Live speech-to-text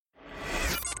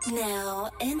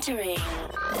Now entering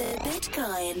the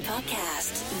Bitcoin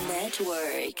Podcast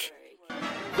Network.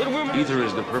 Ether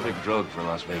is the perfect drug for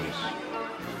Las Vegas.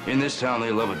 In this town,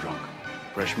 they love a drunk.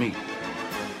 Fresh meat.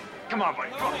 Come on,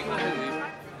 buddy.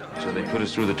 So they put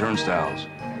us through the turnstiles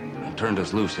and turned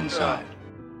us loose inside.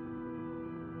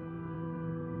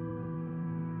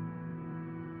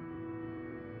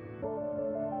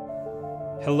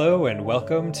 Hello and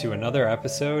welcome to another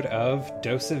episode of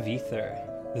Dose of Ether.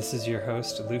 This is your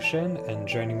host, Lucian, and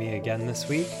joining me again this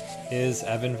week is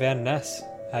Evan Van Ness.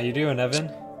 How you doing, Evan?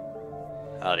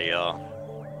 Howdy, y'all.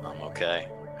 I'm okay.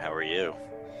 How are you?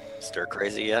 Stir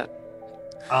crazy yet?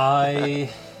 I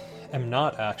am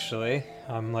not, actually.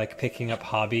 I'm picking up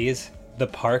hobbies. The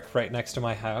park right next to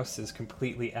my house is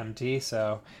completely empty,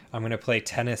 so I'm going to play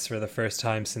tennis for the first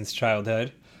time since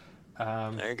childhood.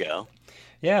 There you go.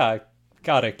 Yeah, I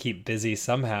gotta keep busy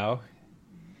somehow.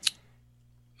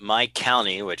 My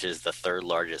county, which is the third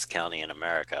largest county in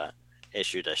America,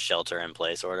 issued a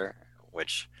shelter-in-place order,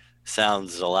 which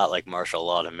sounds a lot like martial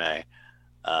law to me,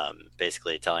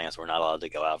 basically telling us we're not allowed to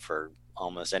go out for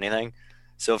almost anything.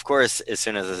 So, of course, as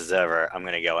soon as this is over, I'm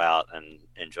going to go out and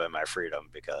enjoy my freedom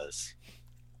because...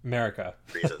 America.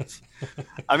 Reasons.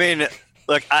 I mean,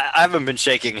 look, I haven't been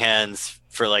shaking hands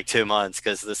for 2 months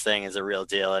because this thing is a real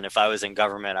deal. And if I was in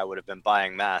government, I would have been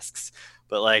buying masks.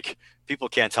 But, people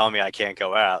can't tell me I can't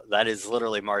go out. That is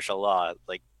literally martial law,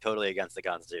 totally against the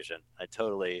Constitution. I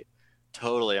totally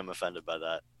am offended by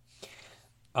that.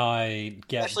 I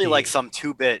get especially some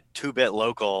two-bit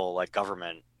local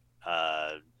government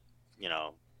wannabe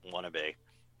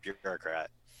bureaucrat.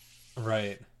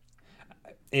 Right.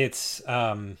 It's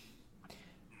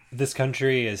this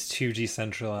country is too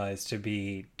decentralized to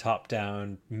be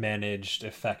top-down managed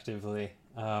effectively.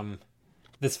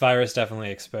 This virus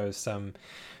definitely exposed some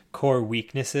core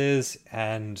weaknesses,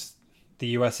 and the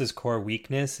US's core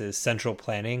weakness is central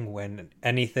planning when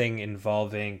anything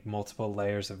involving multiple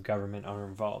layers of government are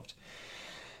involved.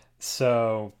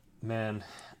 So, man,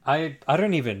 I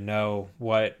don't even know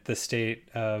what the state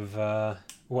of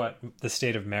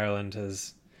Maryland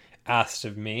has asked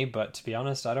of me, but to be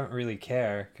honest, I don't really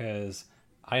care because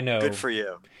I know. Good for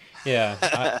you.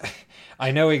 Yeah,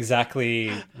 I know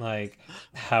exactly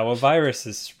how a virus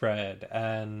is spread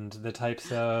and the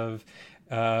types of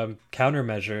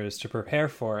countermeasures to prepare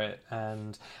for it,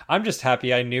 and I'm just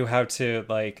happy I knew how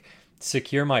to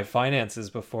secure my finances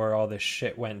before all this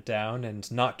shit went down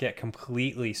and not get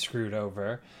completely screwed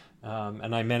over.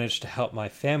 And I managed to help my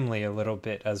family a little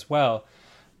bit as well.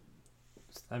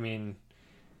 I mean,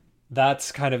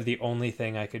 that's kind of the only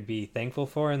thing I could be thankful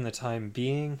for in the time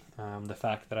being. The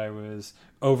fact that I was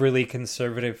overly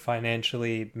conservative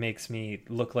financially makes me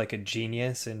look like a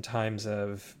genius in times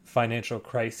of financial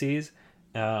crises.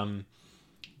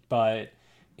 But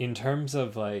in terms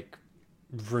of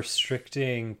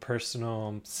restricting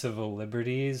personal civil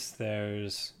liberties,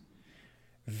 there's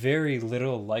very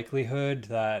little likelihood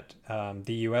that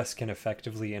the US can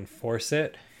effectively enforce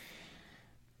it.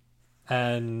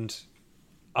 And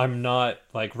I'm not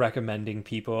recommending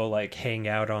people hang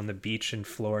out on the beach in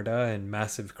Florida in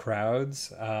massive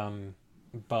crowds,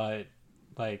 but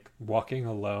walking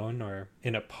alone or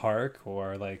in a park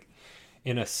or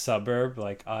in a suburb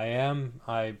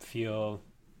I feel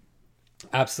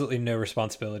absolutely no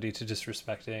responsibility to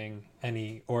disrespecting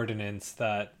any ordinance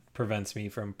that prevents me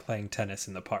from playing tennis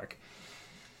in the park.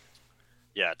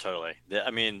 Yeah, totally.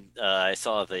 I mean, I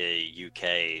saw the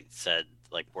UK said,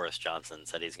 Boris Johnson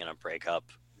said he's going to break up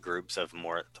the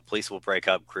police will break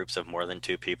up groups of more than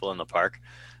 2 people in the park.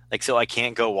 So I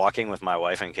can't go walking with my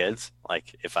wife and kids.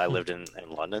 If I lived in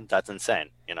London, that's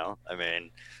insane. I mean,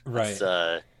 right.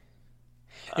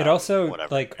 It also,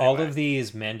 whatever. All Anyway. of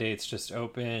these mandates just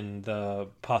open the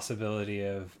possibility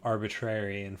of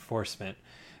arbitrary enforcement,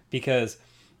 because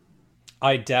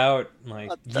I doubt,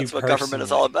 that's what government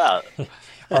is all about.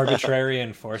 Arbitrary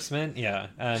enforcement, yeah.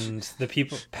 And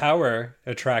power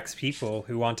attracts people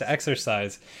who want to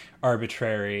exercise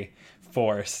arbitrary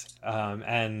force.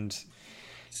 And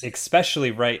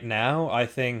especially right now, I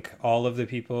think all of the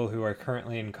people who are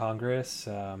currently in Congress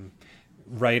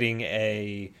writing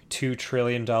a $2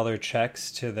 trillion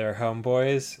checks to their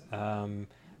homeboys,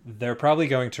 they're probably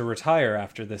going to retire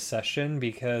after this session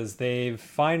because they've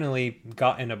finally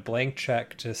gotten a blank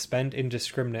check to spend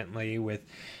indiscriminately with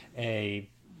a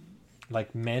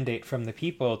mandate from the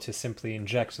people to simply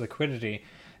inject liquidity.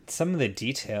 Some of the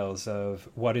details of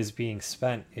what is being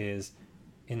spent is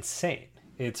insane.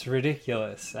 It's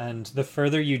ridiculous. And the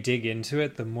further you dig into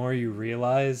it, the more you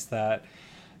realize that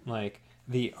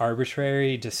the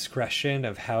arbitrary discretion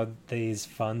of how these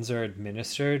funds are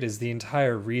administered is the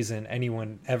entire reason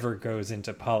anyone ever goes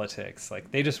into politics.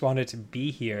 Like, they just wanted to be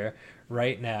here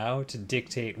right now to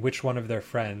dictate which one of their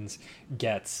friends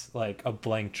gets like a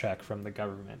blank check from the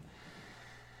government.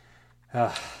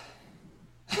 Yeah.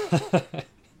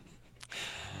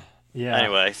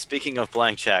 Anyway, speaking of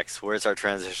blank checks, where's our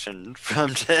transition from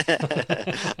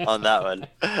on that one?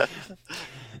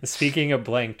 Speaking of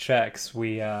blank checks,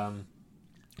 we're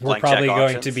Blank probably check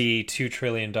going auctions. to be $2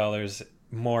 trillion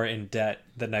more in debt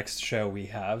the next show we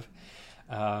have.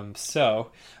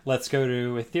 So let's go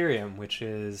to Ethereum, which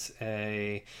is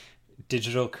a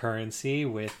digital currency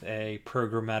with a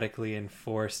programmatically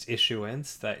enforced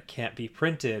issuance that can't be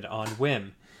printed on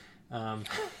whim.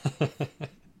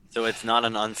 So it's not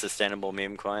an unsustainable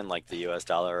meme coin like the US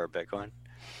dollar or Bitcoin?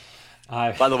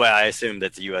 I By the way, I assume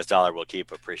that the US dollar will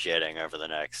keep appreciating over the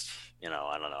next, I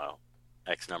don't know,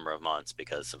 X number of months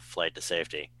because of flight to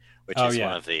safety, which Oh, is yeah.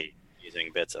 one of the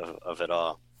using bits of it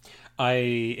all. I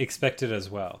expect it as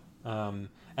well.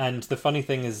 And the funny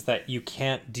thing is that you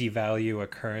can't devalue a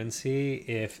currency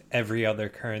if every other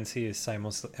currency is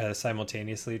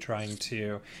simultaneously trying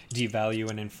to devalue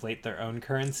and inflate their own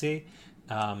currency.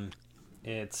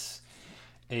 It's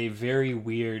a very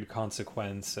weird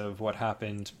consequence of what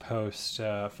happened post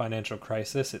financial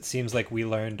crisis. It seems like we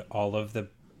learned all of the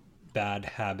bad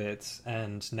habits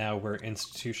and now we're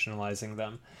institutionalizing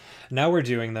them. Now we're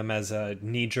doing them as a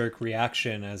knee-jerk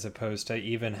reaction as opposed to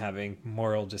even having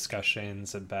moral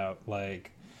discussions about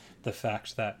like the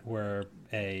fact that we're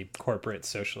a corporate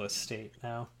socialist state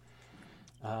now.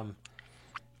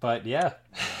 But yeah.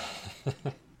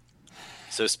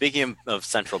 So speaking of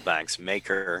central banks,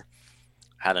 Maker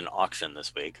had an auction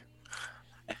this week.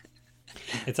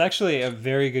 It's actually a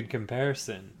very good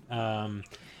comparison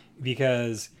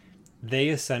because they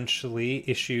essentially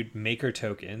issued Maker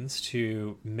tokens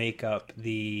to make up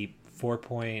the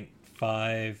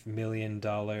 $4.5 million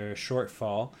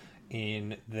shortfall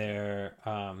in their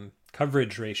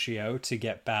coverage ratio to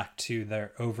get back to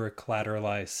their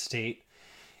over-collateralized state.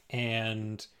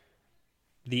 And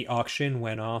the auction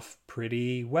went off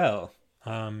pretty well.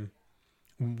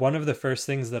 One of the first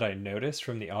things that I noticed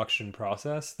from the auction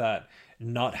process that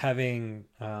not having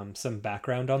some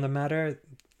background on the matter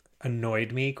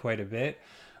annoyed me quite a bit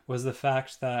was the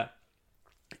fact that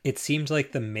it seemed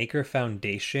like the Maker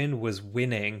Foundation was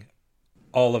winning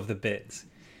all of the bids.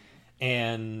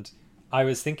 And I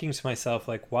was thinking to myself,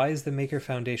 like, why is the Maker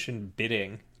Foundation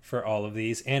bidding for all of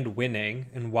these and winning?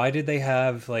 And why did they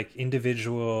have like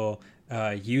individual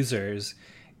users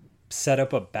set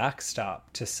up a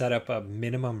backstop to set up a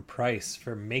minimum price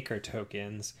for Maker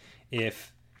tokens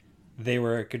if they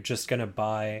were just going to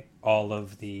buy all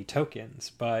of the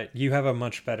tokens? But you have a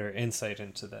much better insight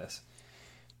into this.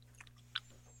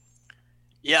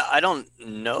 Yeah, I don't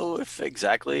know if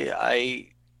exactly I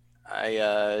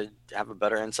have a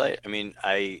better insight. I mean,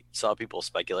 I saw people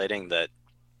speculating that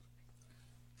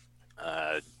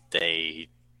they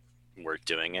were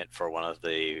doing it for one of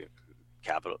the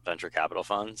venture capital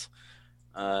funds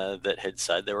that had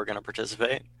said they were going to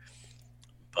participate.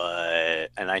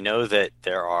 And I know that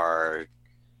there are,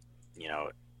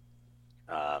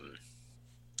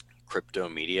 crypto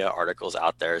media articles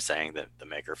out there saying that the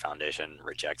Maker Foundation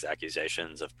rejects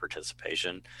accusations of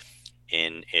participation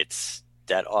in its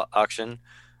debt auction.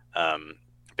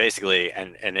 Basically,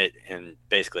 and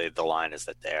basically the line is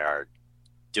that they are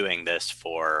doing this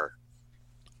for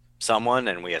someone,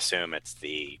 and we assume it's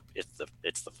the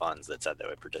funds that said they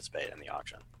would participate in the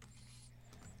auction.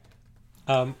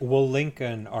 We'll link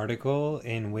an article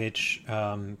in which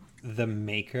the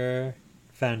Maker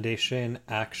Foundation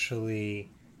actually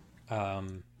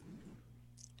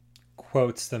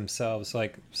quotes themselves.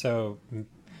 So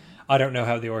I don't know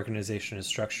how the organization is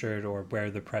structured or where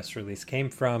the press release came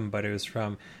from, but it was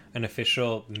from an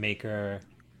official Maker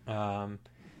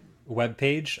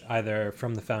webpage, either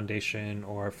from the foundation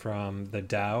or from the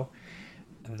DAO,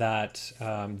 that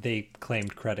they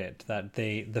claimed credit, that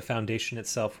the foundation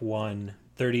itself won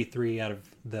 33 out of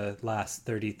the last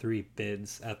 33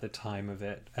 bids at the time of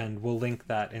it. And we'll link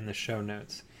that in the show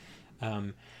notes.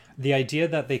 The idea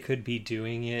that they could be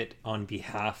doing it on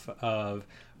behalf of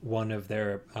one of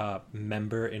their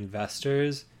member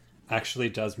investors actually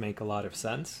does make a lot of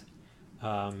sense,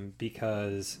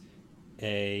 because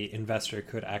a investor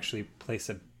could actually place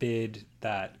a bid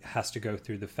that has to go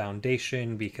through the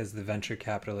foundation because the venture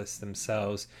capitalists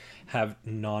themselves have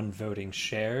non-voting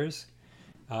shares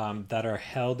that are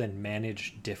held and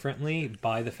managed differently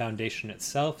by the foundation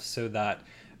itself, so that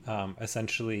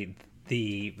essentially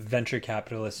the venture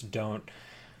capitalists don't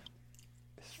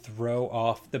throw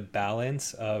off the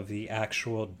balance of the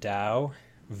actual DAO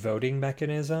voting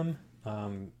mechanism.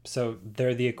 So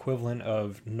they're the equivalent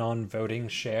of non-voting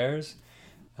shares,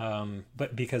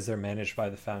 but because they're managed by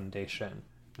the foundation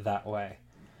that way.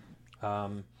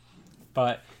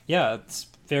 But yeah, it's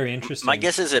very interesting. My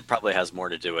guess is it probably has more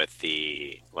to do with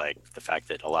the fact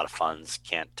that a lot of funds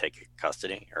can't take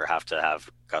custody or have to have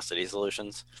custody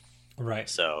solutions. Right.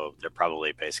 So they're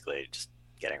probably basically just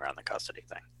getting around the custody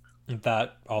thing.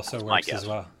 That also works as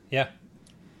well. Yeah.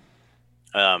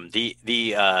 The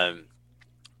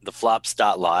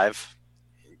flops.live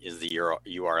is the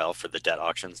URL for the debt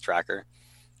auctions tracker.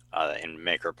 In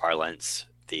maker parlance,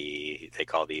 they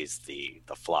call these the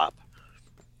flop,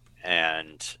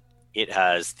 and it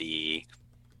has the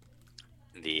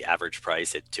average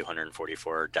price at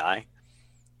 244 DAI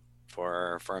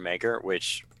for a maker,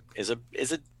 which is a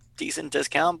decent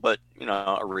discount, but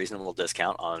a reasonable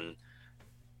discount on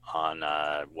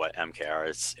what MKR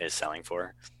is selling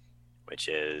for, which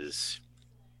is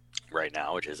right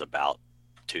now, which is about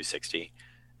 260.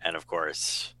 And of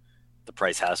course, the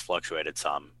price has fluctuated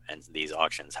some, and these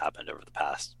auctions happened over the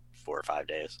past 4 or 5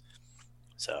 days.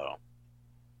 So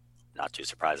not too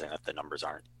surprising that the numbers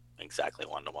aren't exactly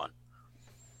 1-to-1.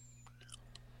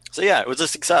 So yeah, it was a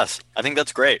success. I think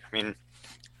that's great. I mean,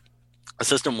 the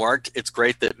system worked. It's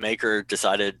great that Maker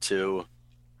decided to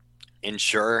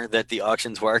ensure that the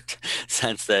auctions worked,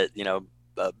 since that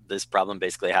this problem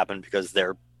basically happened because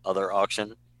their other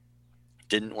auction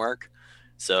didn't work.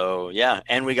 So yeah,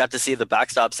 and we got to see the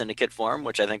backstop syndicate form,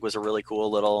 which I think was a really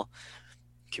cool little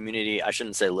community. I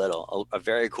shouldn't say little, a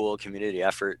very cool community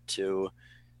effort to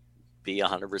be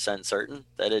 100% certain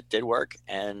that it did work,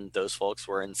 and those folks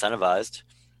were incentivized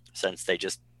since they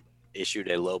just issued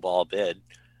a lowball bid,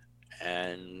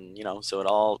 and so it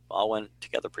all went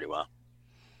together pretty well.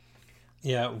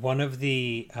 Yeah, one of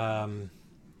the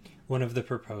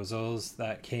proposals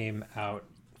that came out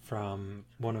from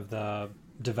one of the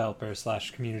developers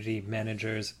 / community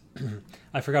managers,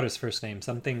 I forgot his first name,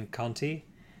 something Conti.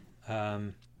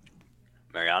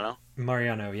 Mariano,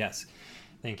 yes,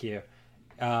 thank you.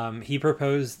 He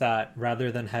proposed that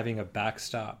rather than having a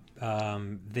backstop,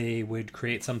 they would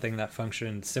create something that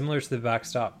functioned similar to the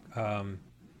backstop,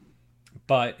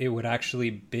 but it would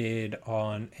actually bid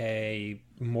on a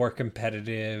more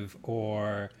competitive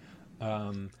or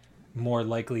more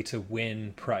likely to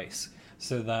win price,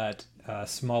 so that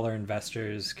smaller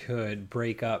investors could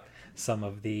break up some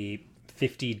of the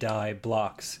 50 DAI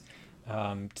blocks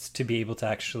to be able to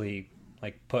actually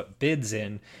put bids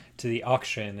in to the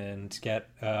auction and get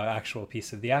actual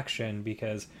piece of the action.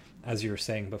 Because as you were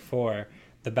saying before,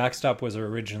 the backstop was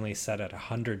originally set at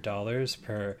 $100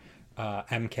 per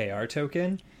MKR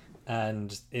token,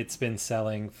 and it's been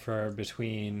selling for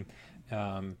between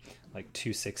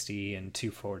 260 and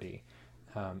 240,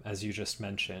 as you just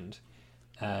mentioned.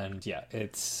 And yeah,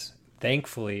 it's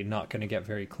thankfully not going to get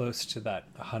very close to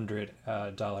that $100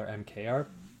 MKR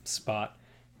spot,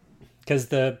 because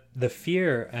the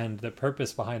fear and the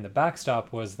purpose behind the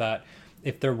backstop was that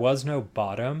if there was no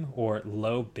bottom or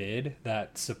low bid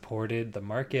that supported the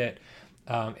market,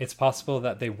 it's possible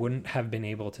that they wouldn't have been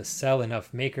able to sell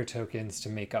enough maker tokens to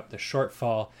make up the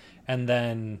shortfall, and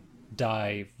then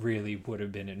DAI really would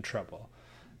have been in trouble.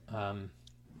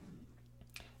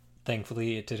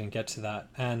 Thankfully, it didn't get to that,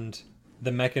 and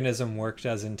the mechanism worked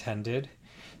as intended.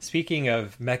 Speaking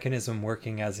of mechanism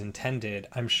working as intended,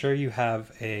 I'm sure you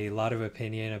have a lot of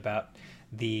opinion about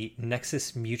the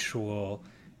Nexus Mutual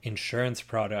insurance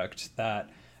product that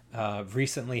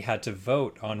recently had to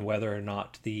vote on whether or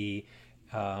not the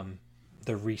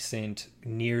recent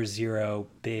near zero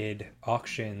bid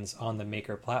auctions on the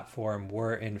Maker platform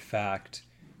were in fact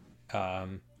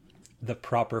the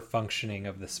proper functioning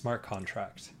of the smart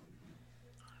contract.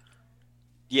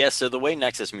 Yeah, so the way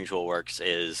Nexus Mutual works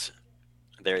is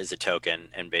there is a token,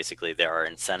 and basically there are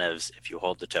incentives. If you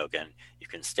hold the token, you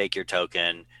can stake your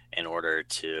token in order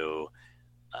to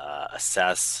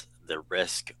assess the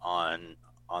risk on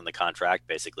the contract,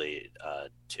 basically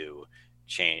to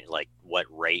change what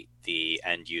rate the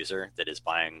end user that is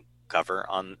buying cover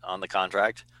on the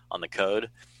contract, on the code,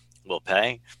 will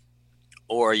pay.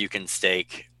 Or you can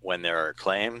stake when there are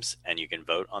claims, and you can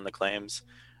vote on the claims.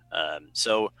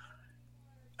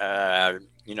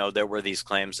 There were these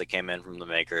claims that came in from the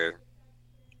Maker,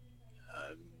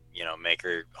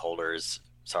 Maker holders,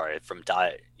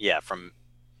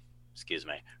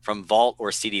 from Vault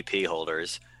or CDP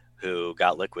holders who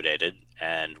got liquidated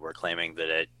and were claiming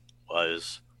that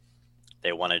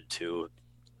they wanted to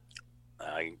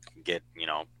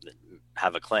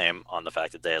have a claim on the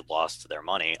fact that they had lost their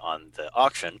money on the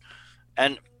auction.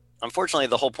 And unfortunately,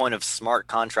 the whole point of smart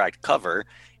contract cover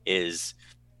is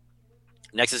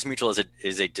Nexus Mutual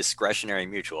is a discretionary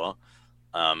mutual,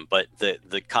 but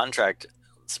the contract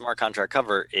smart contract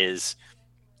cover is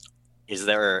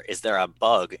there a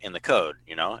bug in the code,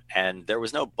 you know? And there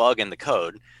was no bug in the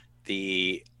code.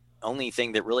 The only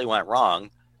thing that really went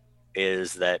wrong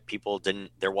is that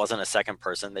there wasn't a second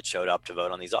person that showed up to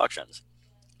vote on these auctions.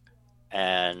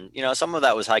 And, you know, some of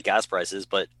that was high gas prices,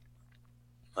 but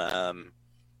and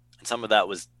some of that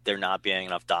was there not being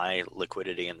enough DAI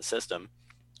liquidity in the system.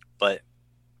 But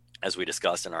as we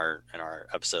discussed in our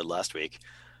episode last week,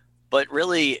 but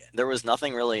really there was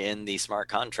nothing really in the smart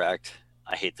contract.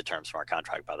 I hate the term smart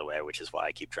contract, by the way, which is why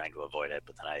I keep trying to avoid it,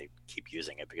 but then I keep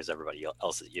using it because everybody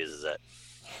else uses it.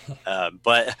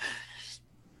 But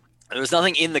there was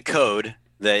nothing in the code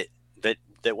that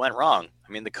went wrong.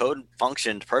 I mean, the code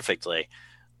functioned perfectly.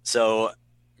 So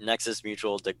Nexus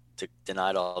Mutual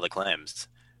denied all the claims.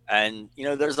 And, you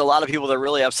know, there's a lot of people that are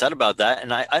really upset about that.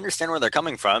 And I understand where they're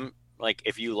coming from. Like,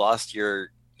 if you lost your,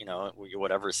 you know,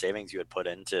 whatever savings you had put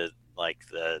into, like,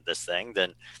 this thing,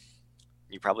 then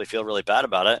you probably feel really bad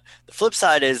about it. The flip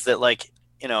side is that, like,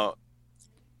 you know,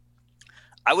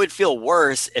 I would feel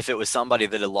worse if it was somebody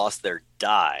that had lost their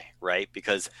DAI, right?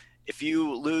 Because if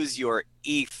you lose your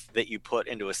ETH that you put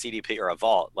into a CDP or a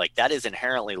vault, like, that is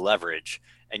inherently leverage.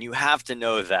 And you have to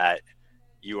know that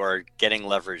you are getting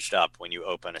leveraged up when you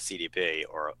open a CDP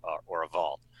or a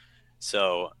vault.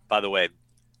 So, by the way,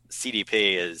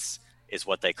 CDP is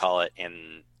what they call it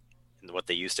in what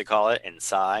they used to call it in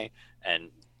Psi,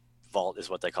 and vault is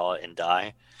what they call it in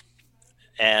DAI.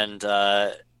 And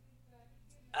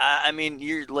I mean,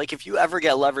 you're like, if you ever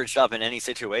get leveraged up in any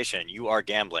situation, you are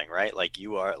gambling, right? Like,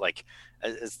 you are, like,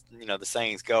 as you know, the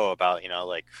sayings go about, you know,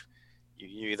 like,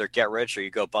 you either get rich or you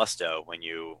go busto when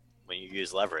you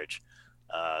use leverage.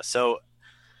 So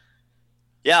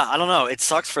yeah, I don't know. It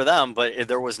sucks for them, but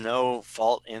there was no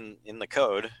fault in the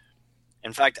code.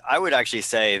 In fact, I would actually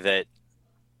say that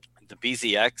the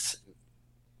BZX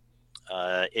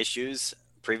issues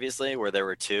previously, where there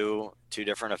were two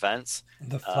different events,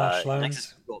 The flash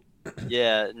loans.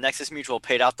 Nexus Mutual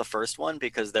paid out the first one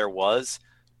because there was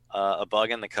a bug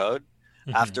in the code.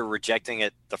 Mm-hmm. After rejecting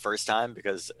it the first time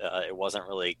because it wasn't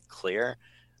really clear,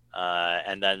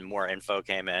 and then more info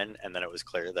came in, and then it was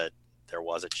clear that there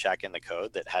was a check in the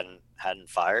code that hadn't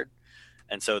fired,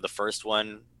 and so the first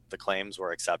one, the claims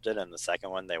were accepted, and the second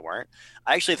one they weren't.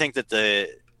 I actually think that the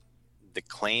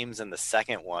claims in the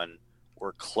second one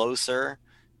were closer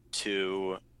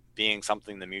to being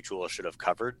something the mutual should have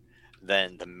covered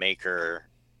than the maker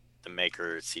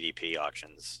CDP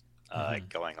auctions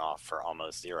going off for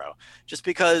almost zero. Just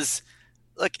because,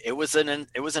 look, it was an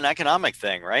economic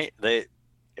thing, right?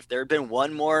 If there had been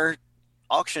one more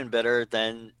auction bidder,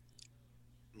 then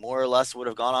more or less would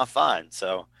have gone off fine.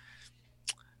 So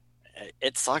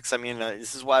it sucks. I mean,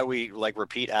 this is why we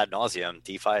repeat ad nauseum.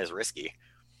 DeFi is risky.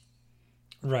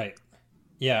 Right.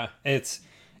 Yeah. It's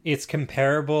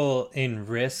comparable in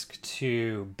risk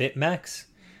to BitMEX,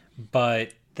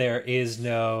 but there is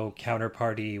no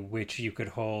counterparty which you could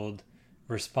hold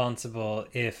responsible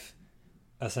if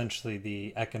essentially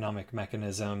the economic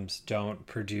mechanisms don't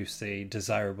produce a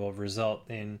desirable result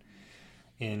in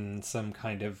some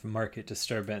kind of market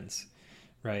disturbance,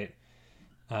 right?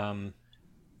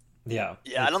 Yeah,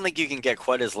 I don't think you can get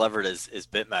quite as levered as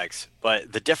BitMEX,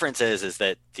 but the difference is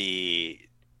that the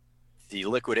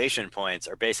liquidation points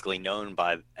are basically known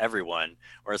by everyone,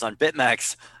 whereas on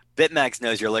BitMEX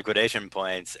knows your liquidation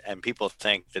points, and people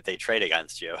think that they trade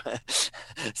against you.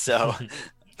 So,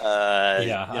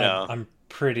 I'm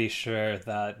pretty sure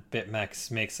that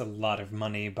BitMEX makes a lot of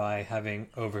money by having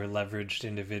over-leveraged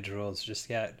individuals just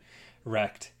get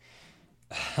wrecked.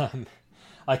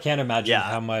 I can't imagine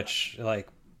how much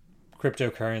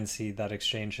cryptocurrency that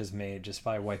exchange has made just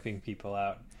by wiping people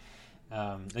out,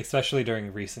 especially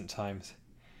during recent times.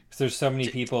 Because there's so many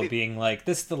people being like,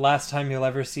 this is the last time you'll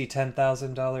ever see $10,000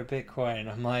 Bitcoin.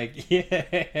 I'm like,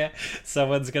 yeah,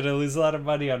 someone's going to lose a lot of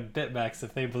money on BitMEX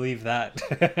if they believe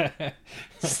that.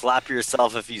 Slap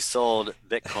yourself if you sold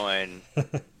Bitcoin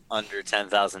under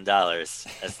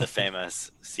 $10,000, as the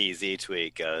famous CZ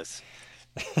tweet goes,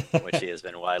 which he has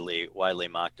been widely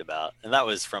mocked about. And that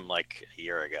was from a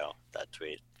year ago, that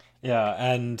tweet. Yeah,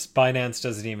 and Binance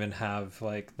doesn't even have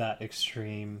that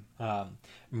extreme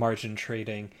margin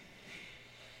trading.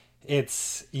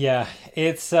 It's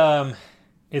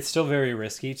still very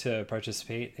risky to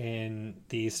participate in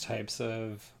these types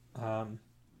of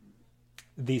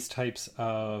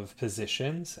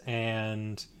positions,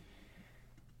 and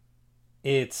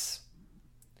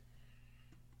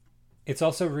it's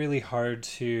also really hard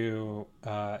to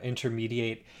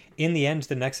intermediate. In the end,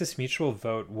 the Nexus Mutual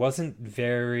vote wasn't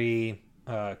very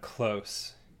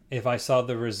close. If I saw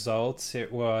the results,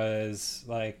 it was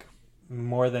like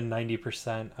more than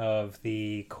 90% of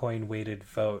the coin weighted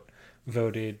vote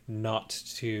voted not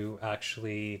to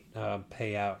actually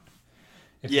pay out.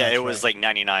 Yeah, it was like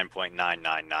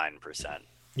 99.999%.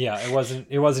 Yeah, it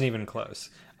wasn't even close.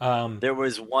 There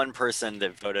was one person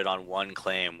that voted on one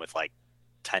claim with like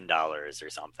 $10 or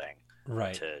something,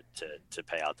 right, to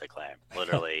pay out the claim.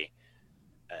 Literally,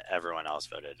 everyone else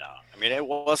voted no. I mean,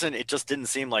 it just didn't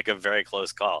seem like a very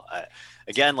close call.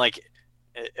 Again, like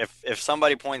if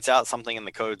somebody points out something in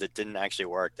the code that didn't actually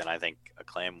work, then I think a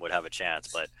claim would have a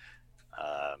chance. But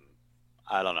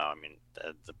I don't know. I mean,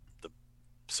 the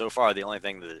so far the only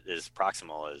thing that is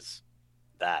proximal is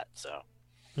that. So.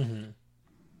 Mm-hmm.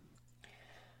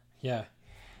 Yeah,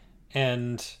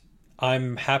 and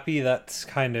I'm happy that's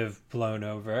kind of blown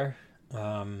over.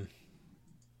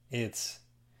 It's,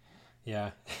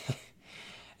 yeah,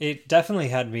 it definitely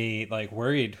had me like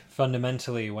worried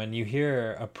fundamentally when you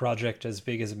hear a project as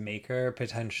big as Maker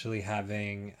potentially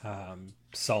having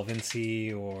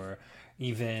solvency, or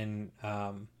even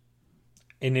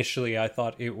initially I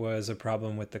thought it was a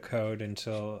problem with the code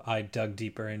until I dug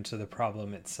deeper into the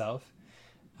problem itself.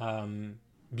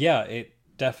 Yeah, it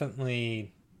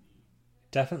definitely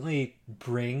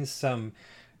brings some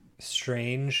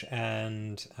strange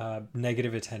and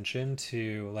negative attention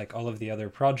to like all of the other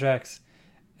projects,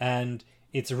 and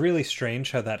it's really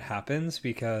strange how that happens,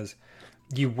 because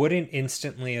you wouldn't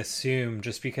instantly assume,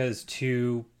 just because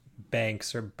two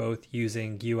banks are both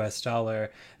using US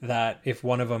dollar, that if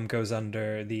one of them goes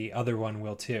under, the other one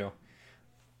will too,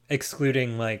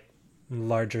 excluding like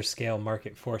larger scale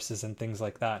market forces and things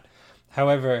like that.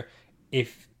 However,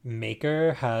 if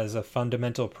Maker has a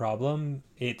fundamental problem,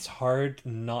 it's hard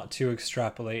not to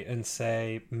extrapolate and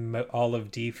say all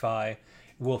of DeFi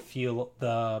will feel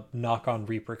the knock-on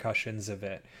repercussions of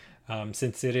it,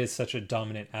 since it is such a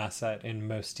dominant asset in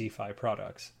most DeFi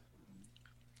products.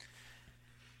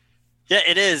 Yeah,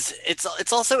 it is.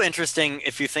 It's also interesting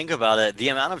if you think about it. The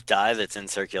amount of DAI that's in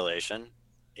circulation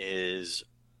is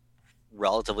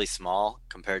relatively small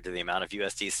compared to the amount of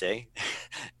USDC,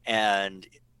 and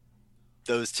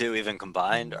those two even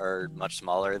combined are much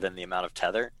smaller than the amount of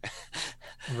Tether.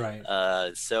 Right.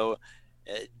 So,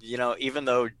 even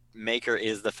though Maker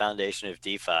is the foundation of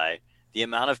DeFi, the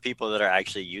amount of people that are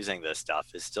actually using this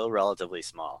stuff is still relatively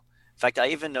small. In fact, I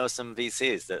even know some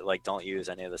VCs that like don't use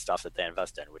any of the stuff that they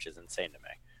invest in, which is insane to me.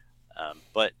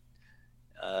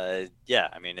 Yeah,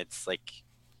 I mean, it's like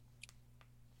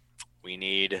we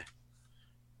need.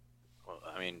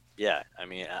 I mean, yeah. I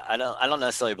mean, I don't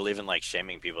necessarily believe in like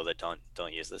shaming people that don't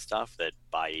use this stuff, that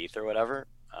buy ETH or whatever,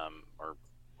 or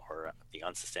the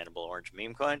unsustainable orange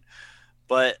meme coin.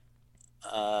 But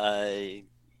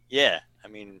yeah, I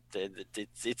mean,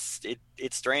 it's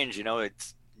strange,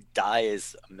 It's DAI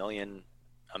is a million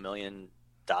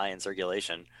DAI in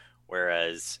circulation,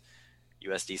 whereas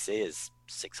USDC is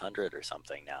 600 or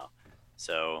something now.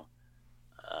 So.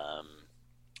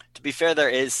 To be fair, there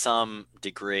is some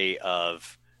degree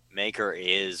of Maker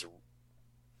is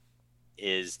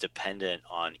dependent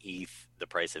on ETH, the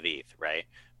price of ETH, right?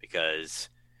 Because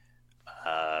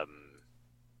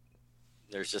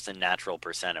there's just a natural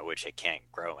percent at which it can't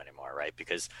grow anymore, right?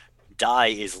 Because DAI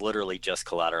is literally just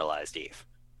collateralized ETH.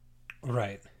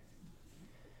 Right.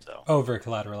 So over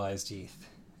collateralized ETH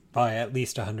by at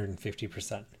least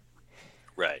 150%.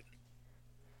 Right.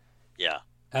 Yeah.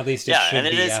 At least it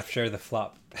should be after the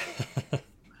flop.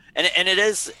 and it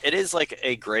is like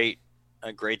a great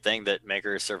thing that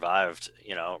Maker survived,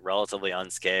 relatively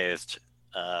unscathed.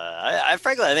 I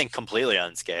frankly, I think completely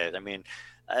unscathed. I mean,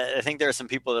 I think there are some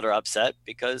people that are upset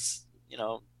because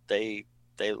they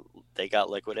got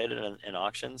liquidated in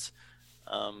auctions,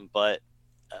 but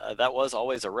that was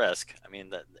always a risk. I mean,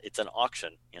 that it's an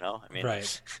auction. I mean,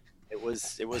 right. It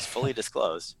was fully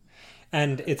disclosed,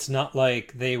 and it's not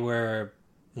like they were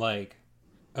like,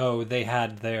 oh, they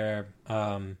had their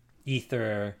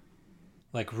ether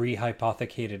like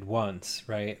rehypothecated once,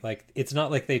 right? Like, it's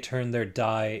not like they turned their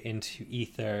DAI into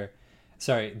ether,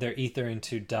 their ether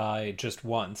into DAI just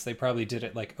once. They probably did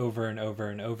it like over and over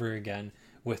and over again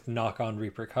with knock-on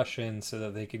repercussions so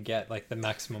that they could get like the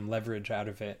maximum leverage out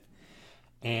of it.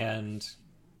 And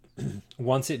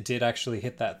once it did actually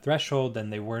hit that threshold, then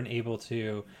they weren't able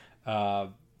to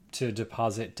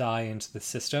deposit DAI into the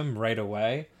system right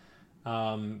away.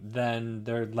 Then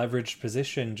their leveraged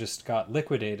position just got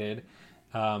liquidated.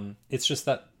 It's just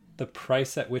that the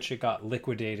price at which it got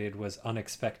liquidated was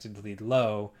unexpectedly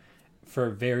low for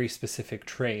very specific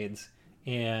trades,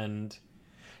 And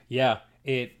yeah,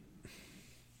 it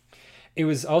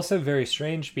was also very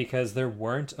strange because there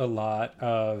weren't a lot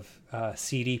of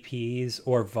CDPs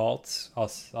or vaults,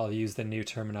 I'll use the new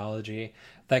terminology,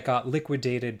 that got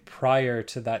liquidated prior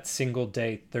to that single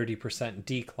day 30%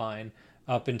 decline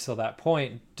up until that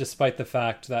point, despite the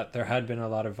fact that there had been a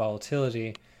lot of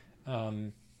volatility.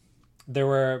 There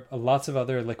were lots of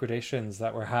other liquidations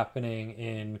that were happening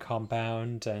in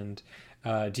Compound and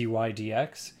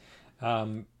DYDX,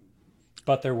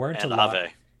 but there weren't And a lot.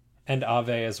 Aave. And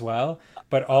Aave as well.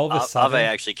 But all of a sudden, Aave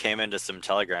actually came into some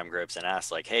Telegram groups and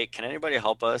asked, like, "Hey, can anybody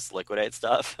help us liquidate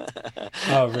stuff?"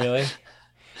 oh really?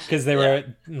 Because they Yeah.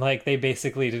 were like, they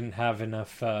basically didn't have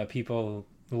enough people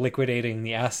liquidating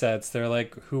the assets. They're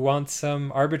like, who wants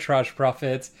some arbitrage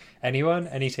profits? Anyone?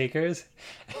 Any takers?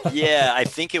 Yeah, I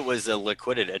think it was a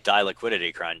DAI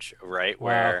liquidity crunch, right? Wow.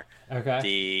 Where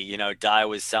Okay. DAI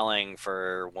was selling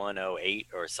for 108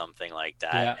 or something like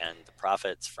that, Yeah. and the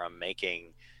profits from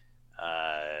making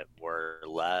were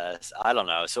less. I don't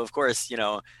know. So of course,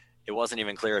 it wasn't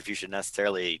even clear if you should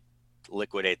necessarily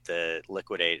liquidate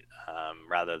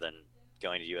rather than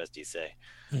going to USDC.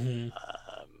 hmm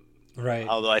Right.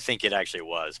 Although I think it actually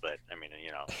was, but I mean,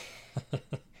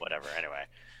 whatever. Anyway,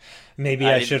 Maybe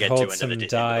I I didn't should get hold too into some into the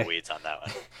DAI. weeds on that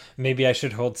one. Maybe I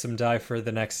should hold some DAI for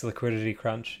the next liquidity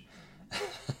crunch.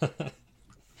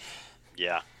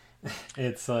 Yeah.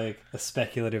 It's like a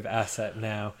speculative asset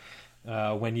now,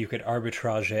 when you could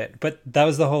arbitrage it. But that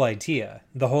was the whole idea.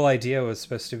 The whole idea was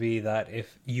supposed to be that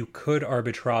if you could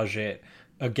arbitrage it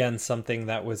against something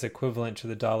that was equivalent to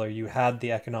the dollar, you had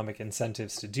the economic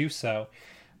incentives to do so.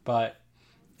 But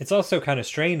it's also kind of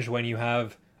strange when you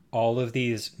have all of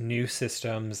these new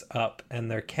systems up and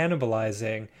they're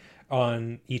cannibalizing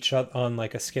on each other, on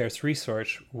like a scarce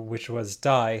resource, which was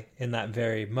DAI in that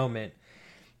very moment.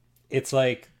 It's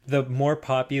like the more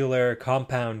popular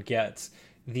Compound gets,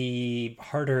 the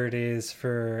harder it is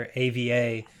for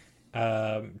AVA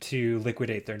to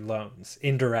liquidate their loans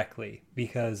indirectly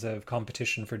because of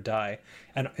competition for DAI.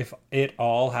 And if it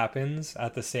all happens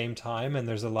at the same time and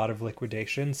there's a lot of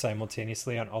liquidation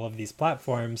simultaneously on all of these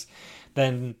platforms,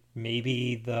 then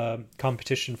maybe the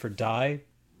competition for DAI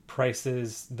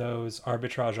prices those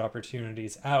arbitrage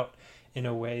opportunities out in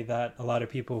a way that a lot of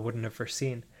people wouldn't have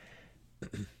foreseen.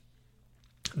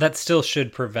 That still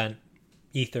should prevent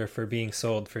Ether for being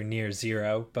sold for near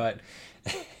zero, but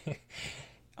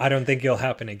I don't think it'll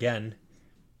happen again.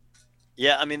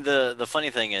 Yeah, I mean the funny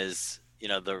thing is,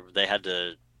 they had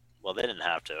to. Well, they didn't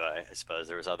have to. I suppose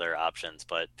there was other options,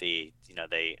 but they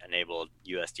enabled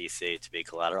USDC to be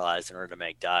collateralized in order to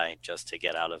make DAI, just to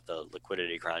get out of the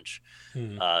liquidity crunch,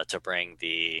 Hmm. to bring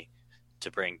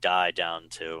DAI down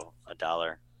to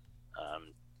 $1.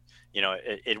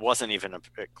 It wasn't even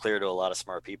clear to a lot of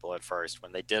smart people at first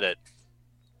when they did it.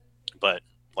 But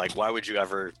like, why would you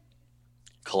ever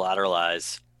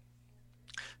collateralize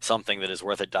something that is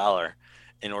worth $1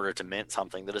 in order to mint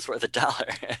something that is worth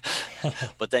 $1?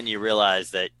 But then you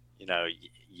realize that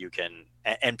you can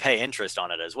and pay interest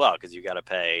on it as well, because you got to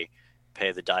pay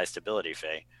the DAI stability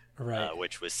fee, Right.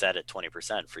 which was set at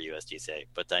 20% for USDC.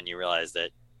 But then you realize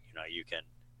that you can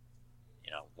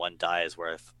one DAI is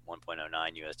worth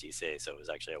 1.09 USDC, so it was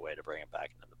actually a way to bring it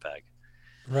back into the peg.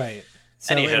 Right.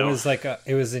 So it Anywho. was like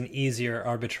it was an easier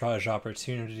arbitrage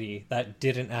opportunity that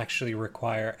didn't actually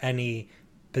require any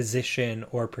position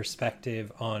or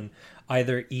perspective on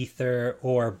either Ether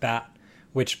or BAT,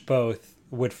 which both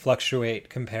would fluctuate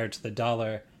compared to the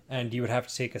dollar. And you would have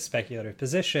to take a speculative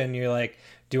position. You're like,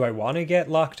 do I want to get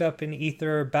locked up in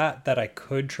Ether or BAT that I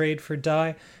could trade for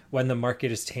DAI when the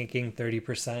market is tanking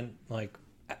 30% like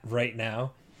right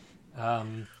now?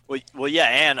 Well, yeah,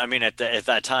 and I mean at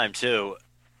that time too,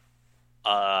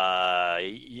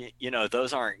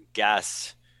 those aren't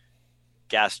gas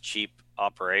cheap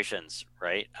operations,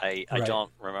 right? I Right.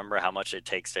 don't remember how much it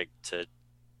takes to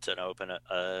open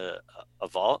a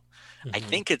vault. I Mhm.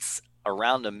 think it's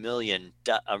around a million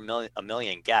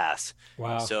gas.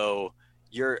 Wow. So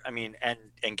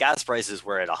and gas prices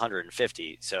were at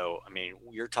 150. So I mean,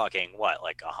 you're talking what,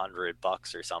 like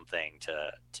 $100 or something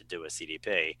to do a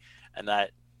CDP, and then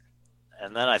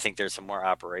I think there's some more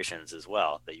operations as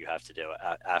well that you have to do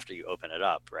after you open it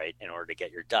up, right, in order to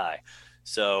get your DAI.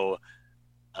 So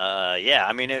yeah,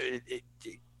 I mean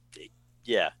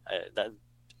that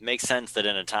makes sense that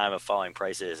in a time of falling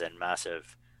prices and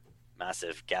massive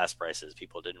gas prices,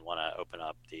 people didn't want to open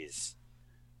up these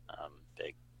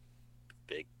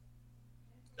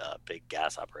big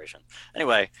gas operations.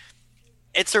 Anyway,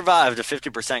 it survived a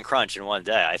 50% crunch in one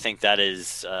day. I think that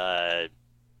is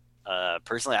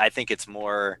personally, I think it's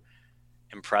more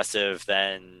impressive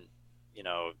than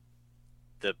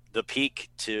the peak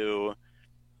to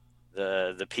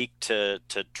the peak to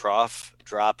trough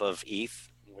drop of ETH,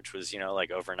 which was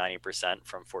like over 90%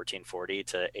 from 1440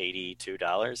 to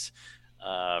 $82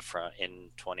 from in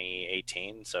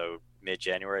 2018, so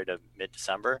mid-January to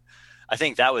mid-December. I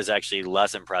think that was actually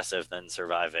less impressive than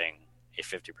surviving a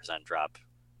 50% drop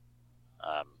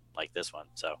like this one.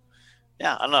 So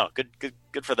yeah, I don't know.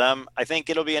 Good for them. I think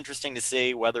it'll be interesting to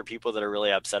see whether people that are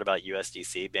really upset about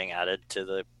USDC being added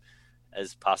to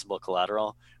as possible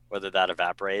collateral, whether that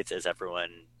evaporates as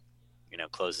everyone,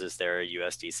 closes their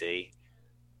USDC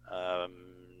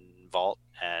vault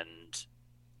and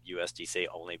USDC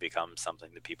only becomes something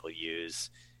that people use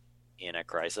in a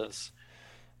crisis.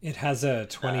 It has a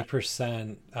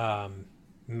 20%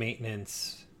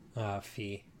 maintenance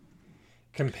fee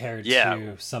compared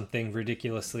to something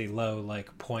ridiculously low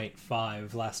like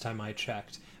 0.5 last time I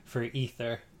checked for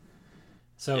Ether.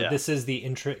 So this is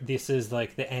this is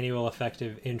like the annual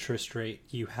effective interest rate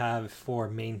you have for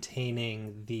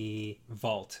maintaining the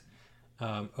vault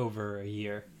over a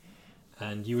year.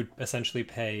 And you would essentially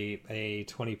pay a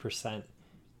 20%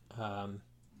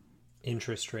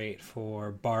 interest rate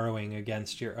for borrowing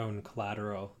against your own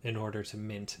collateral in order to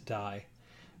mint DAI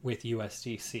with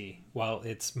USDC, while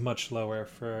it's much lower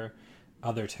for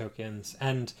other tokens.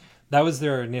 And that was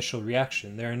their initial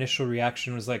reaction. Their initial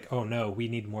reaction was like, oh no, we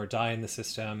need more DAI in the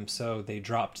system, so they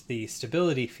dropped the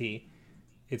stability fee.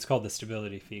 It's called the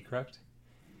stability fee, correct?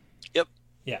 Yep.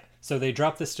 Yeah, so they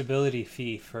dropped the stability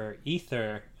fee for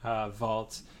Ether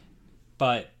vault,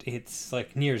 but it's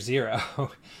like near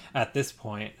zero at this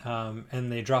point,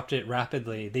 and they dropped it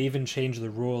rapidly. They even changed the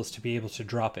rules to be able to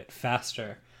drop it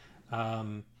faster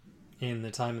in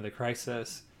the time of the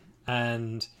crisis.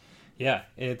 And yeah,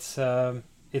 it's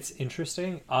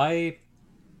interesting.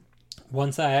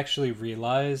 Once I actually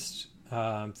realized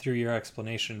through your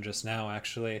explanation just now,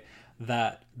 actually,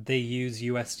 that they use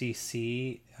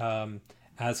USDC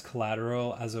as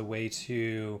collateral as a way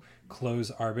to close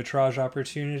arbitrage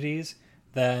opportunities,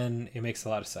 then it makes a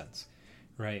lot of sense,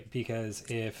 right? Because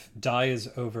if DAI is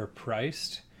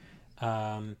overpriced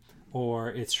or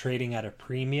it's trading at a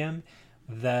premium,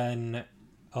 then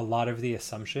a lot of the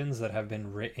assumptions that have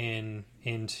been written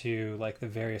into like the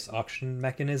various auction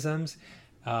mechanisms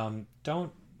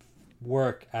don't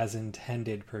work as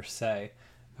intended per se.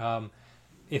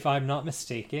 If I'm not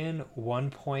mistaken,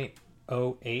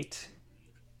 1.08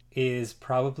 is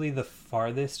probably the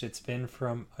farthest it's been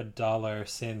from $1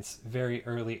 since very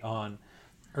early on.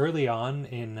 Early on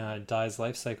in DAI's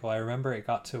life cycle, I remember it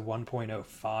got to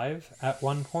 1.05 at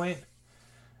one point.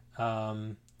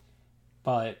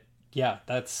 But yeah,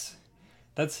 that's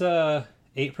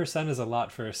 8% is a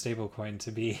lot for a stablecoin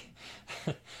to be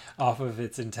off of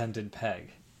its intended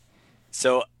peg.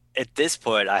 So at this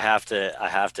point, I have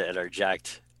to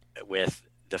interject with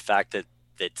the fact that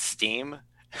Steem.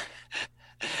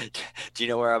 Do you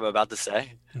know where I'm about to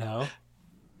say? No.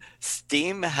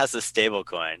 Steem has a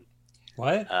stablecoin.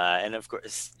 What? And of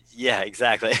course, yeah,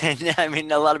 exactly. And I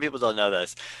mean, a lot of people don't know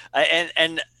this.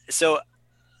 And so,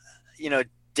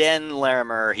 Dan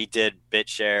Larimer, he did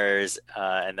BitShares,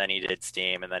 and then he did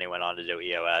Steem, and then he went on to do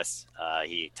EOS.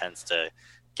 He tends to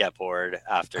get bored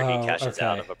after he cashes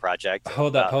out of a project.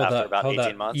 Hold up. About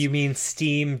 18 months. You mean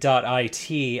Steam.it?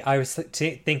 I was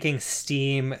thinking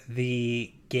Steam,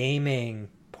 the gaming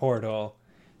portal.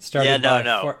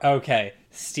 Okay.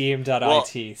 Steam.it. Well,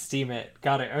 Steam it.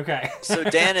 Got it. Okay. So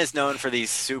Dan is known for these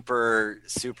super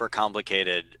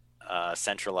complicated,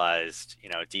 centralized,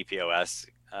 DPoS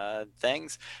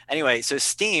things. Anyway, so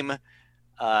Steem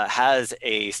has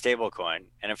a stablecoin,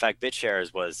 and in fact,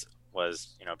 BitShares was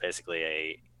basically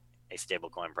a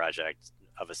stablecoin project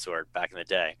of a sort back in the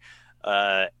day.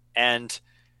 And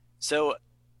so,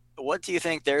 what do you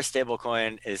think their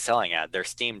stablecoin is selling at? Their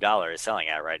Steem dollar is selling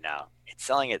at right now. It's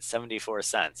selling at 74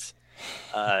 cents.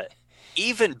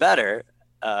 Even better,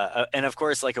 and of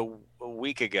course, like a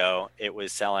week ago, it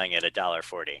was selling at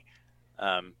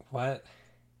 $1.40. What?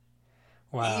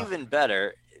 Wow. Even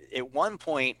better, at one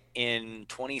point in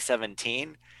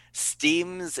 2017,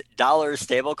 Steem's dollar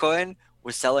stablecoin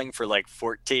was selling for like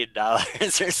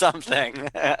 $14 or something.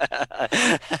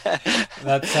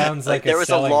 That sounds like there was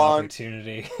a long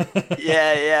opportunity.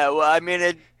 Yeah. Well, I mean,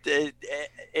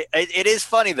 it is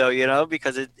funny though,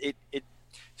 because it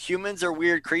humans are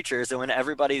weird creatures, and when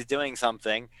everybody's doing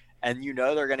something, and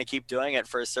they're going to keep doing it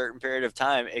for a certain period of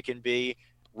time, it can be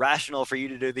rational for you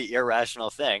to do the irrational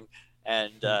thing.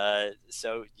 And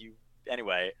so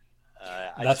anyway.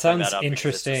 That sounds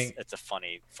interesting. It's a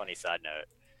funny side note.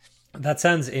 That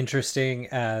sounds interesting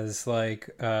as like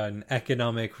an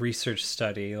economic research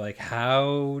study. Like,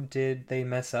 how did they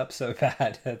mess up so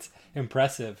bad? That's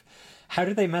impressive. How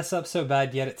did they mess up so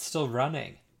bad yet it's still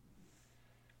running?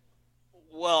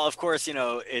 Well, of course,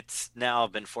 it's now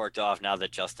been forked off now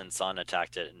that Justin Sun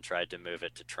attacked it and tried to move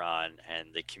it to Tron,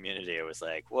 and the community was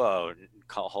like, "Whoa,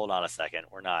 hold on a second,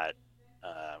 we're not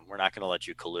going to let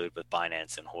you collude with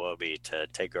Binance and Huobi to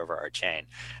take over our chain,"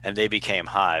 and they became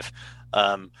Hive.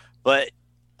 But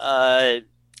I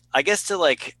guess to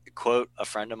like quote a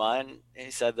friend of mine, he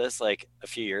said this like a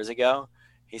few years ago.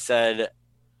 He said,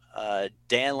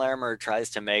 Dan Larimer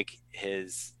tries to make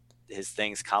his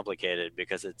things complicated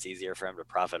because it's easier for him to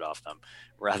profit off them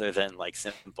rather than like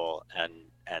simple and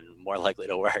more likely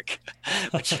to work.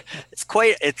 Which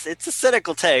it's a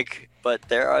cynical take, but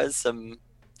there are some,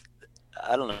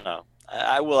 I don't know.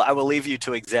 I will leave you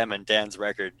to examine Dan's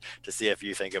record to see if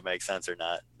you think it makes sense or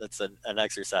not. That's an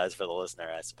exercise for the listener,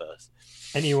 I suppose.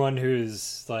 Anyone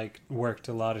who's like worked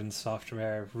a lot in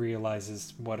software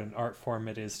realizes what an art form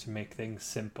it is to make things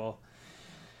simple.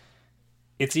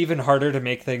 It's even harder to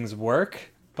make things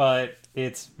work, but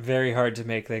it's very hard to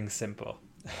make things simple.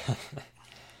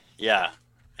 Yeah,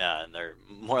 and they're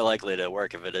more likely to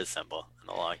work if it is simple in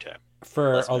the long term.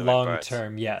 For Less a moving long parts.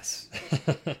 term, yes.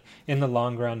 In the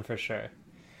long run, for sure.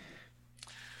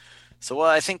 So, well,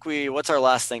 I think what's our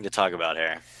last thing to talk about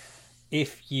here?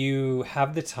 If you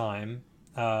have the time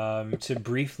to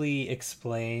briefly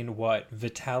explain what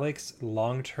Vitalik's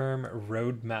long-term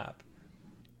roadmap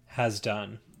has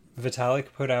done.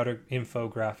 Vitalik put out an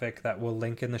infographic that we'll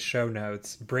link in the show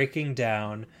notes, breaking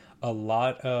down a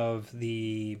lot of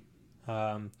the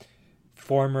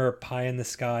former pie in the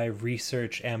sky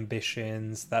research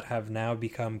ambitions that have now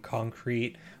become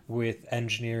concrete with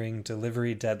engineering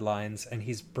delivery deadlines. And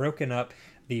he's broken up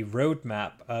the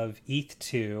roadmap of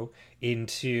ETH2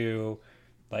 into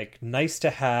like nice to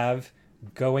have,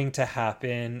 going to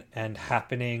happen, and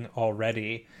happening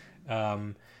already.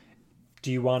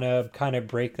 Do you want to kind of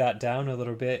break that down a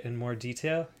little bit in more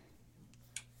detail?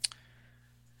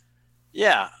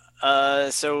 Yeah.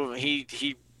 So he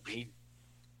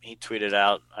tweeted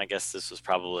out. I guess this was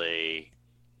probably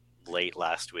late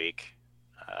last week.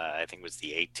 I think it was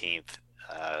the 18th.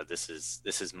 This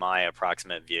is my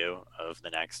approximate view of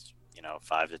the next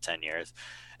 5 to 10 years.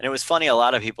 And it was funny. A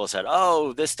lot of people said,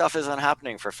 "Oh, this stuff isn't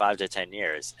happening for 5 to 10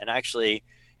 years." And actually,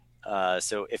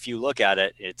 so if you look at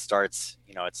it, it starts.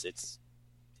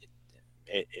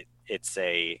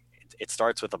 It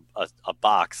starts with a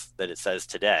box that it says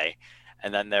today,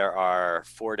 and then there are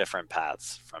 4 different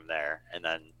paths from there, and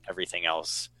then everything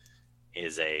else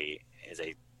is a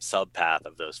sub path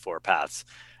of those 4 paths.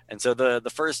 And so the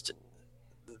first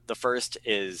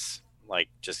is like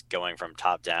just going from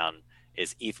top down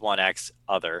is ETH1X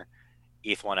other,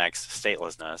 ETH1X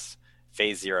statelessness,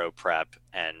 phase 0 prep,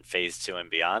 and phase 2 and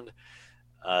beyond.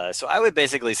 So I would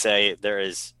basically say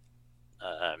there's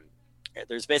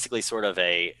basically sort of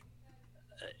a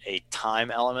time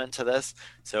element to this.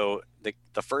 So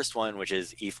the first one, which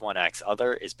is ETH1X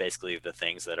other, is basically the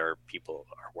things that people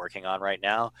are working on right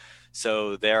now.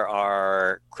 So there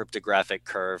are cryptographic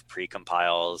curve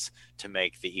precompiles to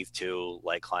make the ETH2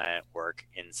 light client work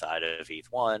inside of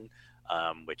ETH1,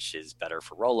 which is better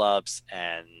for rollups,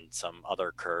 and some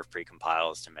other curve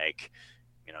precompiles to make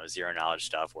zero knowledge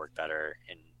stuff work better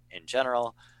in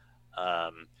general.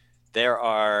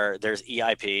 There's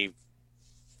EIP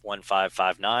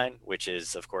 1559, which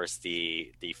is of course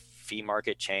the fee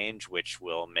market change, which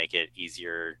will make it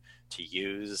easier to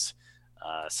use,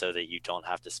 so that you don't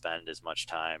have to spend as much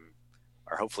time,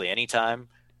 or hopefully any time,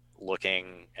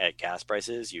 looking at gas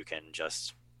prices. You can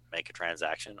just make a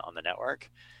transaction on the network.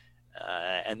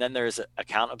 And then there's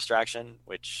account abstraction,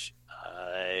 which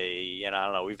I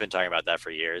don't know. We've been talking about that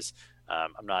for years.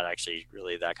 I'm not actually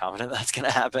really that confident that's going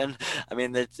to happen. I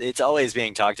mean, it's always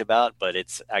being talked about, but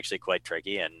it's actually quite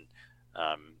tricky. And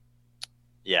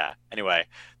yeah. Anyway,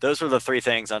 those were the 3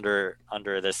 things under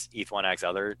this ETH1X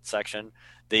other section.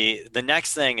 The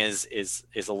next thing is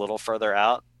a little further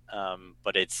out,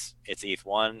 but it's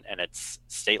ETH1 and it's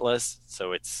stateless.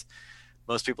 So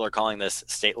most people are calling this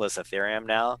stateless Ethereum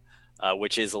now,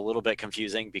 which is a little bit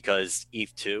confusing because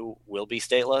ETH2 will be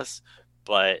stateless.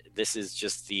 But this is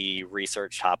just the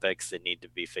research topics that need to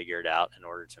be figured out in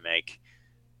order to make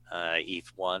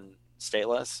ETH1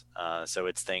 stateless. So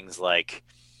it's things like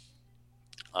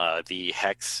the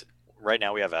hex. Right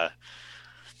now we have a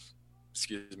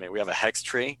hex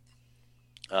tree.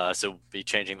 So be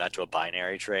changing that to a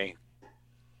binary tree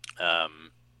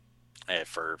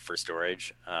for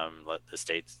storage. The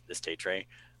state tree.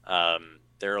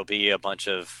 There will be a bunch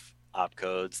of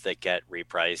opcodes that get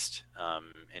repriced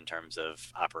in terms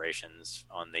of operations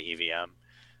on the EVM.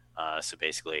 So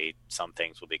basically, some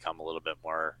things will become a little bit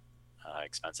more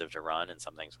expensive to run, and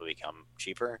some things will become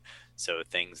cheaper. So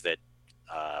things that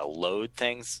load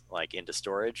things like into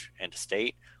storage, into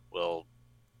state, will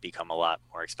become a lot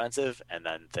more expensive, and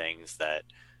then things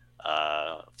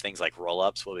like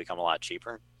rollups will become a lot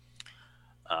cheaper.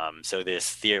 So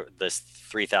this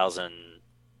 3,000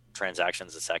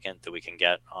 transactions a second that we can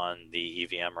get on the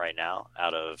EVM right now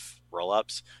out of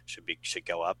rollups should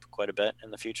go up quite a bit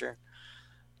in the future.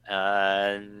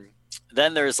 And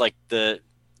then there's like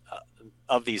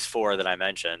of these four that I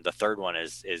mentioned, the third one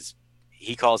is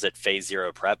he calls it phase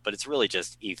 0 prep, but it's really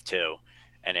just ETH2,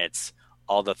 and it's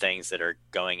all the things that are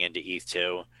going into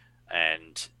ETH2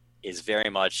 and is very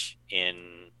much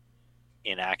in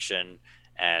action.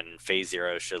 And phase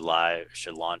 0 should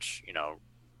launch,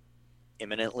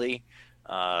 imminently,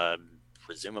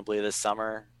 presumably this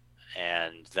summer,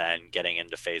 and then getting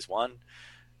into phase 1.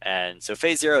 And so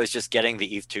phase 0 is just getting the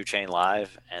ETH2 chain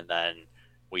live, and then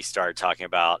we start talking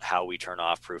about how we turn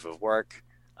off proof of work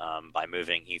by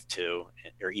moving ETH2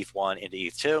 or ETH1 into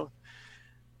ETH2,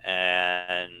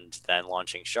 and then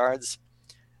launching shards.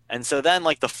 And so then,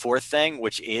 like, the fourth thing,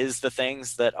 which is the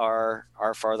things that are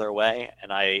farther away,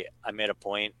 and I made a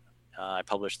point. I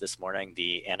published this morning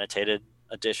the annotated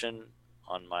edition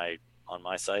on my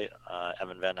site,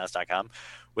 evanvanness.com,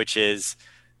 which is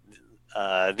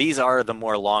these are the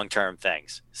more long-term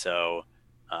things. So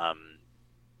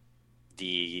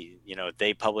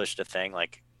they published a thing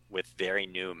like with very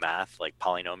new math, like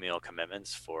polynomial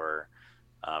commitments for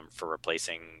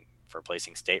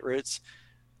replacing state roots.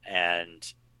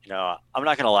 And I'm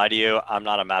not going to lie to you, I'm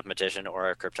not a mathematician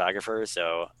or a cryptographer,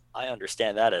 so I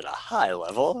understand that at a high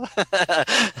level.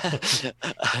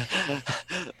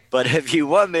 But if you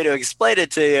want me to explain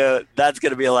it to you, that's going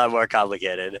to be a lot more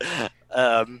complicated.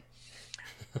 I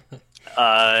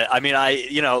mean,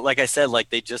 like I said, like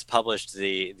they just published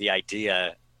the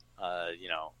idea,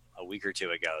 a week or two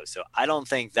ago. So I don't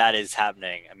think that is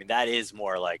happening. I mean, that is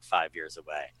more like 5 years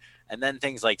away. And then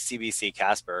things like CBC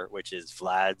Casper, which is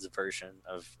Vlad's version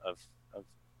of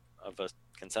a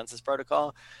consensus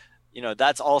protocol,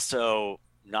 that's also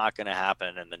not going to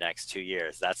happen in the next 2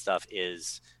 years. That stuff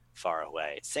is far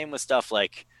away. Same with stuff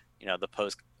like, the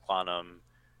post-quantum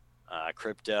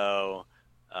crypto,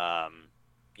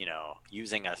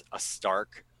 using a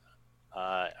Stark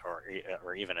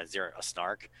or even a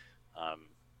Snark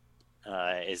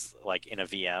is like in a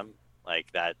VM.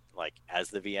 Like that, like as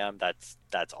the VM,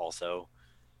 that's also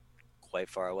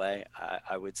quite far away,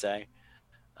 I would say.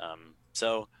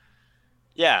 So,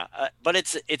 yeah, but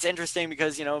it's interesting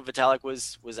because Vitalik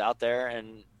was out there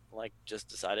and like just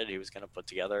decided he was going to put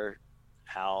together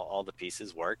how all the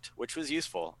pieces worked, which was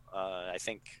useful. I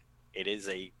think it is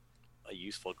a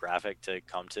useful graphic to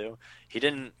come to. He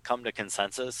didn't come to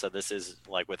consensus, so this is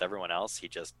like with everyone else. He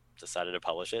just decided to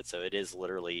publish it, so it is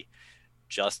literally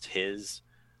just his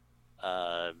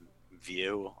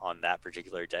view on that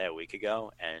particular day a week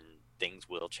ago, and things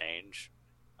will change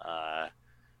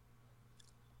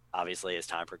obviously as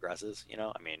time progresses.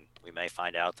 I mean, we may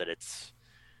find out that it's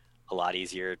a lot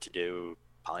easier to do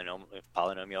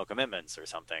polynomial commitments or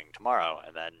something tomorrow,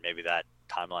 and then maybe that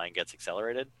timeline gets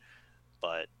accelerated.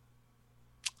 But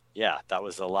yeah, that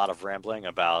was a lot of rambling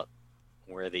about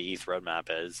where the ETH roadmap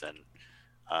is, and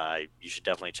you should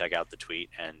definitely check out the tweet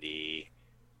and the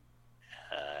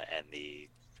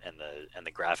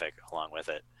graphic along with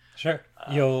it. Sure.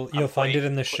 You'll find it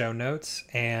in the show notes.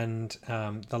 And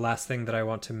the last thing that I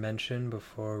want to mention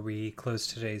before we close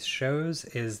today's shows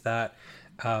is that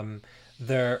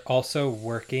they're also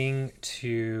working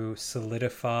to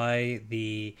solidify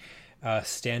the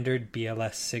standard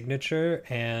BLS signature.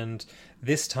 And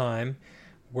this time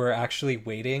we're actually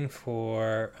waiting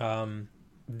for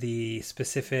the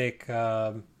specific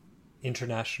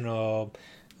international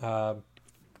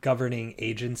governing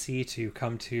agency to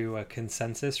come to a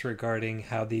consensus regarding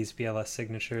how these BLS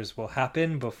signatures will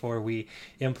happen before we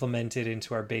implement it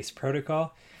into our base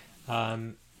protocol.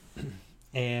 And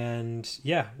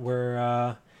yeah,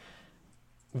 we're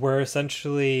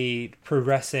essentially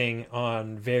progressing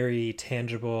on very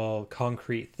tangible,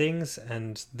 concrete things,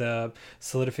 and the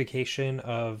solidification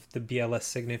of the BLS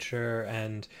signature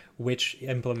and which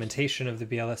implementation of the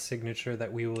BLS signature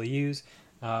that we will use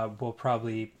will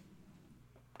probably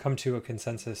come to a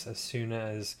consensus as soon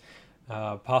as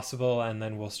possible, and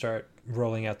then we'll start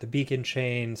rolling out the beacon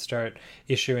chain, start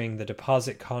issuing the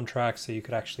deposit contracts so you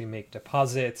could actually make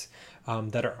deposits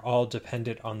that are all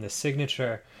dependent on this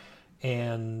signature.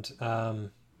 And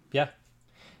yeah,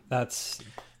 that's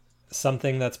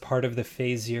something that's part of the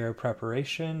phase 0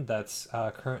 preparation that's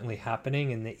currently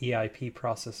happening in the EIP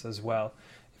process as well,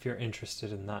 if you're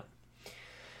interested in that.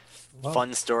 Well,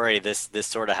 fun story. This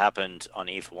sort of happened on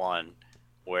ETH1,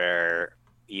 where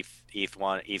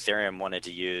Ethereum wanted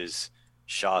to use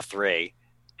SHA-3,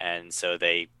 and so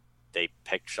they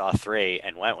picked SHA-3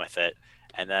 and went with it.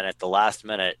 And then at the last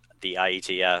minute, the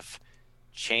IETF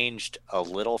changed a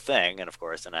little thing, and of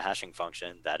course in a hashing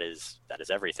function that is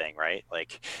everything, right?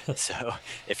 Like, so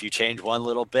if you change one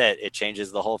little bit, it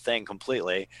changes the whole thing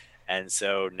completely. And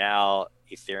so now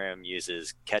Ethereum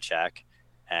uses Keccak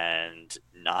and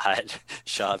not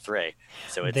SHA-3,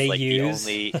 so it's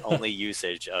the only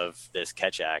usage of this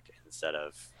Keccak instead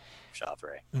of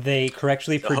SHA-3. They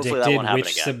correctly So predicted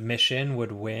which submission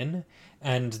would win,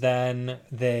 and then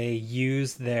they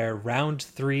used their round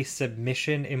 3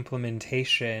 submission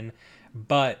implementation,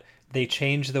 but they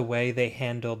changed the way they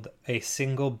handled a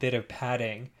single bit of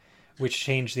padding, which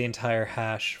changed the entire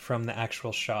hash from the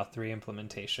actual SHA-3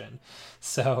 implementation.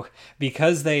 So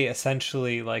because they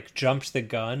essentially jumped the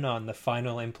gun on the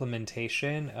final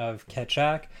implementation of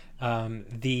Keccak,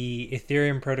 the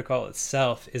Ethereum protocol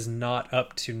itself is not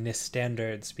up to NIST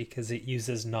standards because it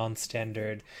uses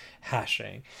non-standard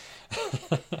hashing.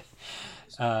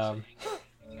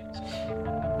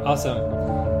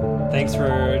 Awesome. Thanks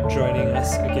for joining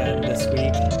us again this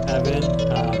week, Evan.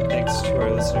 Thanks to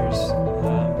our listeners.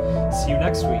 See you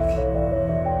next week.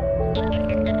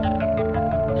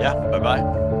 Yeah, bye-bye.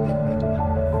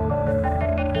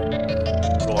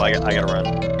 Cool, I gotta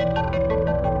run.